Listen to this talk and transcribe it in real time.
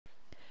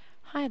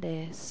Hi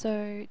there,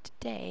 so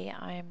today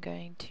I am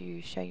going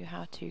to show you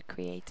how to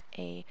create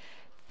a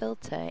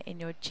filter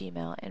in your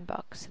Gmail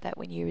inbox so that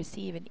when you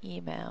receive an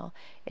email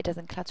it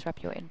doesn't clutter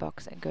up your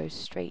inbox and goes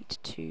straight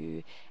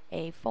to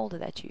a folder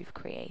that you've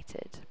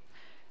created.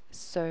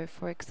 So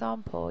for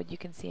example, you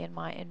can see in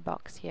my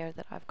inbox here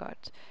that I've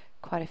got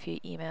quite a few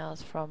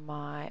emails from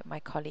my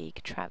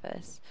colleague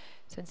Travis.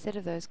 So instead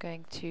of those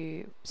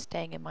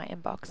staying in my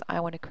inbox, I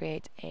want to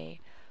create a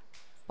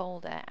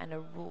folder and a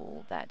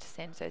rule that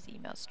sends those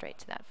emails straight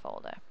to that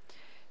folder.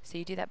 So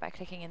you do that by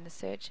clicking in the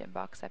search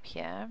inbox up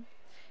here,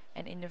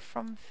 and in the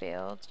from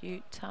field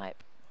you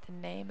type the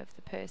name of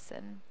the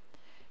person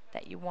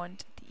that you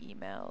want the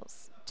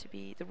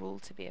rule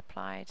to be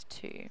applied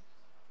to,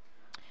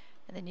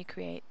 and then you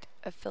create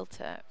a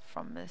filter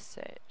from the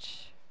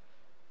search.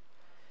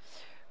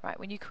 Right,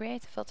 when you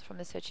create a filter from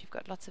the search, you've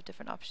got lots of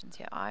different options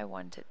here. I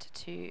want it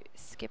to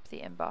skip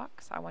the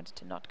inbox, I want it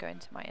to not go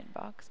into my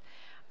inbox,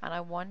 and I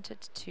want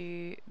it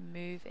to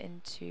move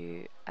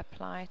into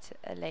apply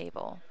to a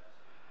label.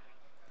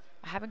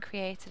 I haven't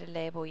created a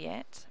label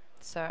yet,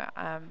 so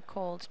I'm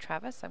called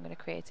Travis. I'm going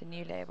to create a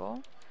new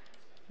label.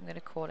 I'm going to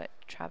call it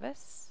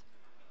Travis.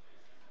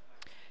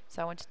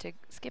 So I wanted to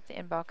skip the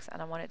inbox and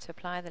I want it to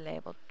apply the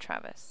label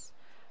Travis.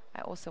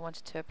 I also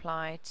wanted to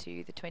apply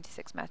to the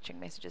 26 matching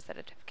messages that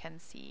it can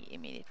see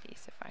immediately.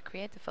 So if I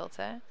create the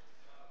filter,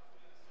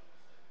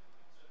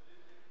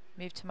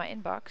 move to my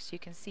inbox, you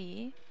can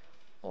see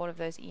all of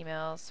those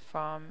emails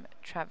from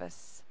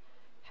Travis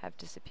have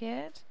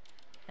disappeared.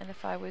 And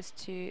if I was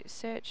to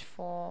search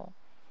for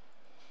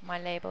my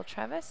label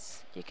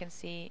Travis, you can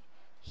see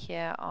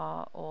here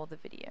are all the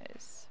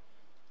videos.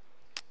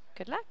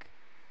 Good luck!